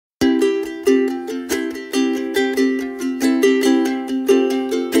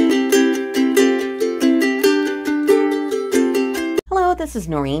this is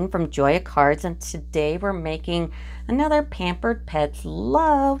Noreen from Joya Cards, and today we're making another Pampered Pets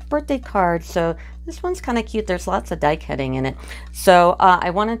Love birthday card. So this one's kind of cute. There's lots of die cutting in it. So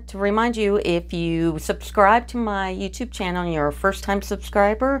I wanted to remind you, if you subscribe to my YouTube channel and you're a first-time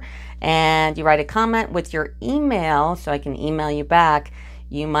subscriber and you write a comment with your email so I can email you back,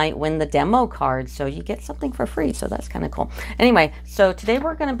 you might win the demo card. So you get something for free. So that's kind of cool. Anyway, so today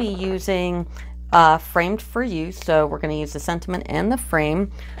we're going to be using framed for you. So we're going to use the sentiment and the frame.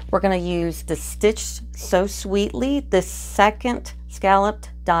 We're going to use the Stitched So Sweetly, the second scalloped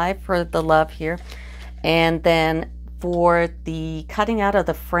die for the love here. And then for the cutting out of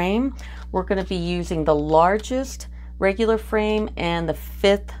the frame, we're going to be using the largest regular frame and the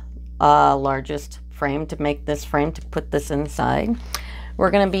fifth largest frame to make this frame, to put this inside. We're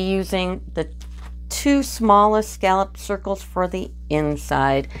going to be using the two smallest scallop circles for the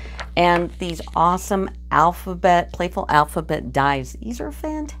inside, and these awesome playful alphabet dies. These are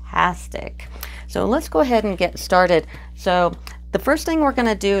fantastic. So let's go ahead and get started. So the first thing we're going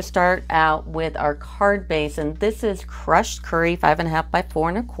to do is start out with our card base, and this is crushed curry 5.5 by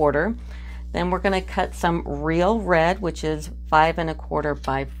 4 1/4. Then we're going to cut some real red, which is 5 1/4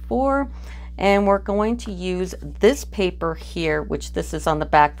 by 4. And we're going to use this paper here, which this is on the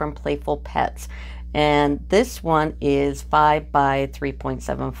back from Playful Pets. And this one is 5 by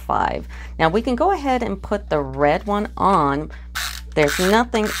 3.75. Now we can go ahead and put the red one on. There's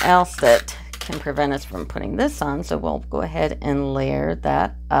nothing else that can prevent us from putting this on, so we'll go ahead and layer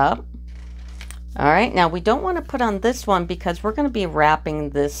that up. All right, now we don't want to put on this one because we're going to be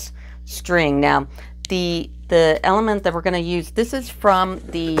wrapping this string. Now the element that we're going to use, this is from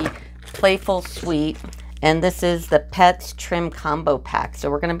the Playful Suite, and this is the Pets Trim Combo Pack. So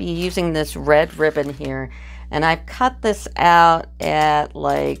we're going to be using this red ribbon here, and I've cut this out at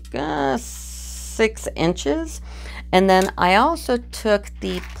like 6 inches. And then I also took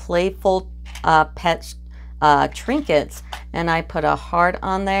the Playful Pets Trinkets, and I put a heart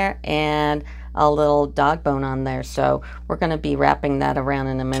on there and a little dog bone on there. So we're going to be wrapping that around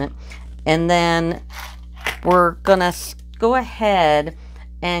in a minute. And then we're going to go ahead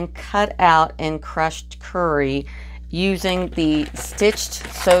and cut out in crushed curry using the Stitched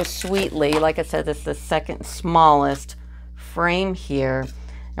So Sweetly. Like I said, this is the second smallest frame here,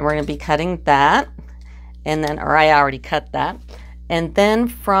 and we're going to be cutting that. And then, or I already cut that. And then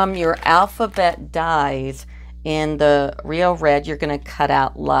from your alphabet dies in the real red, you're going to cut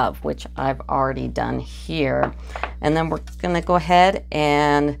out love, which I've already done here. And then we're going to go ahead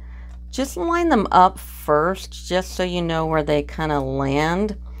and just line them up first, just so you know where they kind of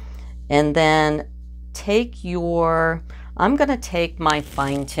land. And then take your, I'm going to take my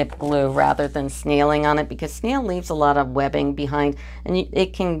fine tip glue rather than snailing on it, because snail leaves a lot of webbing behind, and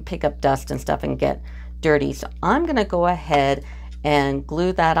it can pick up dust and stuff and get dirty. So I'm going to go ahead and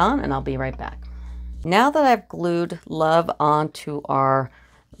glue that on, and I'll be right back. Now that I've glued love onto our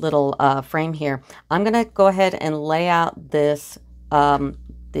little frame here, I'm going to go ahead and lay out this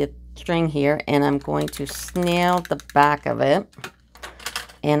the string here, and I'm going to snail the back of it,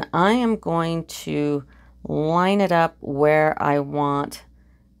 and I am going to line it up where I want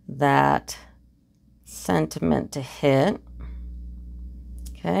that sentiment to hit.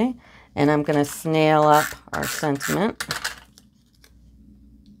 Okay, and I'm going to snail up our sentiment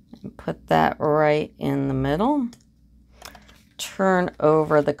and put that right in the middle. Turn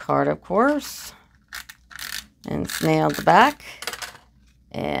over the card, of course, and snail the back,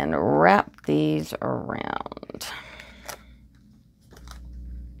 and wrap these around.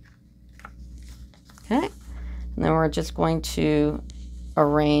 Okay, and then we're just going to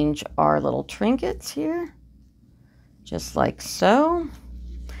arrange our little trinkets here, just like so.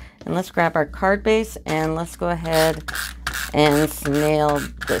 And let's grab our card base, and let's go ahead and snail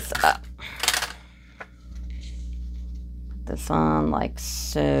this up. Put this on like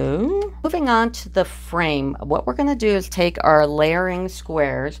so. Moving on to the frame, what we're going to do is take our layering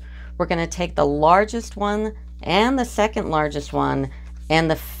squares. We're going to take the largest one and the second largest one and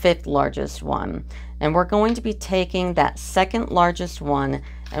the fifth largest one, and we're going to be taking that second largest one,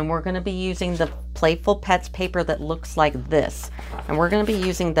 and we're going to be using the Playful Pets paper that looks like this, and we're going to be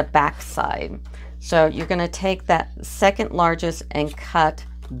using the back side. So you're going to take that second largest and cut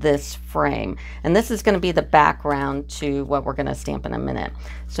this frame, and this is going to be the background to what we're going to stamp in a minute.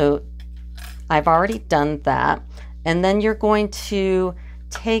 So I've already done that, and then you're going to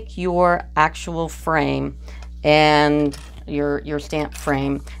take your actual frame and your stamp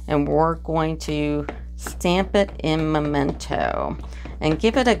frame, and we're going to stamp it in Memento and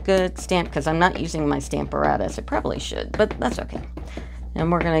give it a good stamp, because I'm not using my Stamparatus. I probably should, but that's okay.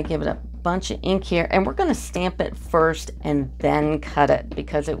 And we're going to give it a bunch of ink here, and we're going to stamp it first and then cut it,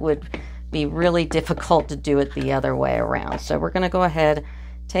 because it would be really difficult to do it the other way around. So we're going to go ahead,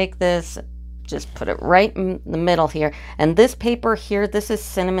 take this, just put it right in the middle here. And this paper here, this is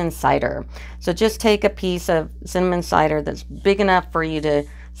cinnamon cider. So just take a piece of cinnamon cider that's big enough for you to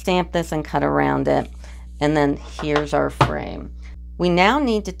stamp this and cut around it. And then here's our frame. We now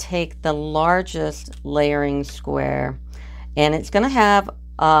need to take the largest layering square, and it's going to have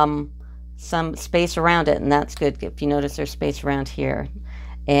some space around it, and that's good. If you notice, there's space around here.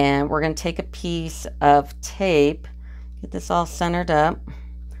 And we're going to take a piece of tape, get this all centered up,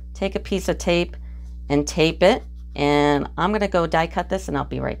 take a piece of tape and tape it, and I'm going to go die cut this, and I'll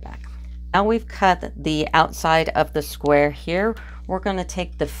be right back. Now we've cut the outside of the square here. We're going to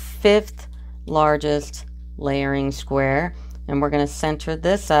take the 5th largest layering square, and we're going to center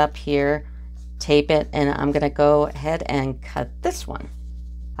this up here, tape it, and I'm going to go ahead and cut this one.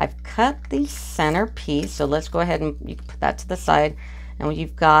 I've cut the center piece, so let's go ahead and you can put that to the side. And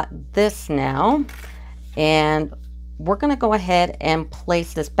you've got this now, and we're going to go ahead and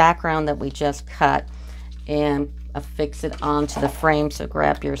place this background that we just cut and affix it onto the frame. So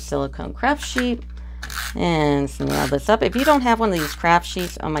grab your silicone craft sheet and nail this up. If you don't have one of these craft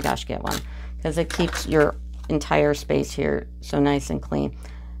sheets, oh my gosh, get one, because it keeps your entire space here so nice and clean.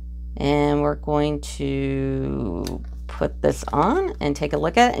 And we're going to put this on and take a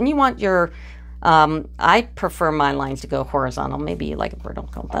look at it. And you want your I prefer my lines to go horizontal. Maybe you like a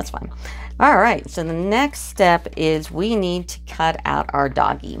vertical, that's fine. All right, so the next step is we need to cut out our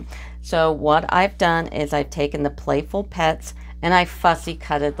doggy. So what I've done is I've taken the Playful Pets and I fussy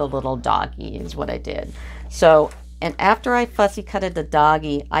cutted the little doggy is what I did. So, and after I fussy cutted the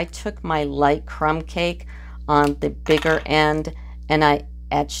doggy, I took my light crumb cake on the bigger end and I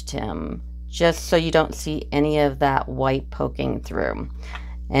etched him, just so you don't see any of that white poking through.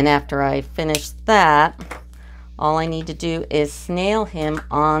 And after I finish that, all I need to do is snail him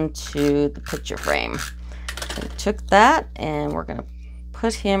onto the picture frame. So I took that and we're going to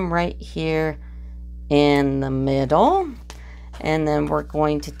put him right here in the middle. And then we're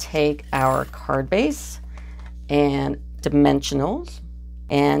going to take our card base and dimensionals.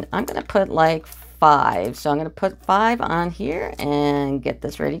 And I'm going to put like 5. So I'm going to put 5 on here and get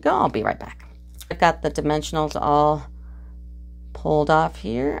this ready to go. I'll be right back. I've got the dimensionals all pulled off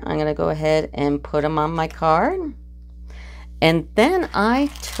here. I'm going to go ahead and put them on my card. And then I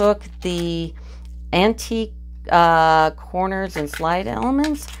took the antique corners and slide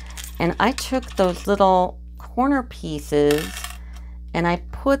elements, and I took those little corner pieces and I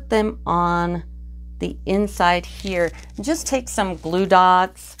put them on the inside here. Just take some glue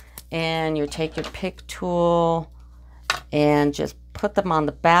dots and you take your pick tool and just put them on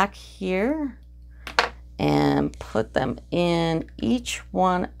the back here and put them in each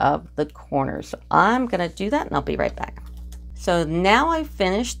one of the corners. So I'm going to do that and I'll be right back. So now I've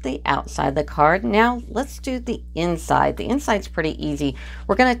finished the outside of the card. Now let's do the inside. The inside's pretty easy.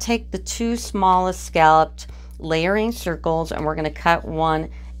 We're going to take the 2 smallest scalloped layering circles and we're going to cut one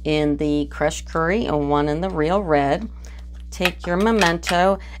in the crushed curry and one in the real red. Take your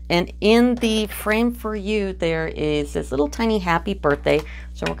memento, and in the frame for you there is this little tiny happy birthday.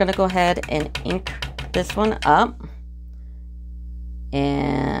 So we're going to go ahead and ink this one up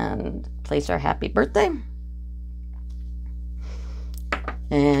and place our happy birthday.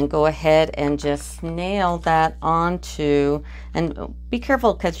 And go ahead and just snail that onto, and be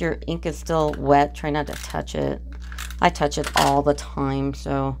careful because your ink is still wet. Try not to touch it. I touch it all the time,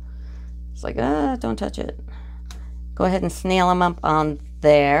 so it's like, don't touch it. Go ahead and snail them up on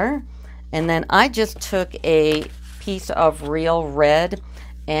there. And then I just took a piece of real red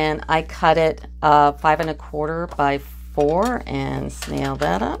and I cut it 5 1/4 by 4 and snail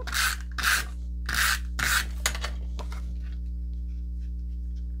that up.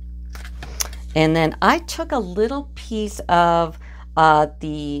 And then I took a little piece of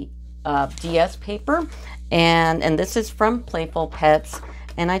the DS paper, and this is from Playful Pets,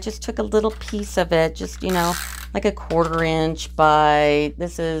 and I just took a little piece of it, just, you know, like a 1/4 inch by,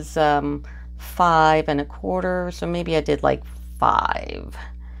 this is 5 1/4, so maybe I did like 5,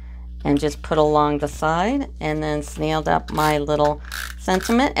 and just put along the side, and then snailed up my little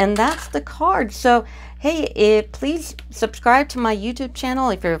sentiment, and that's the card. So hey, please subscribe to my YouTube channel.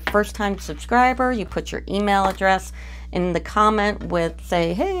 If you're a first-time subscriber, you put your email address in the comment with,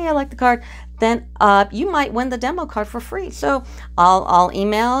 say, hey, I like the card, then you might win the demo card for free. So I'll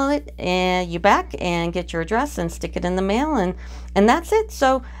email it you back and get your address and stick it in the mail, and that's it.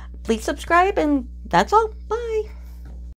 So please subscribe, and that's all. Bye.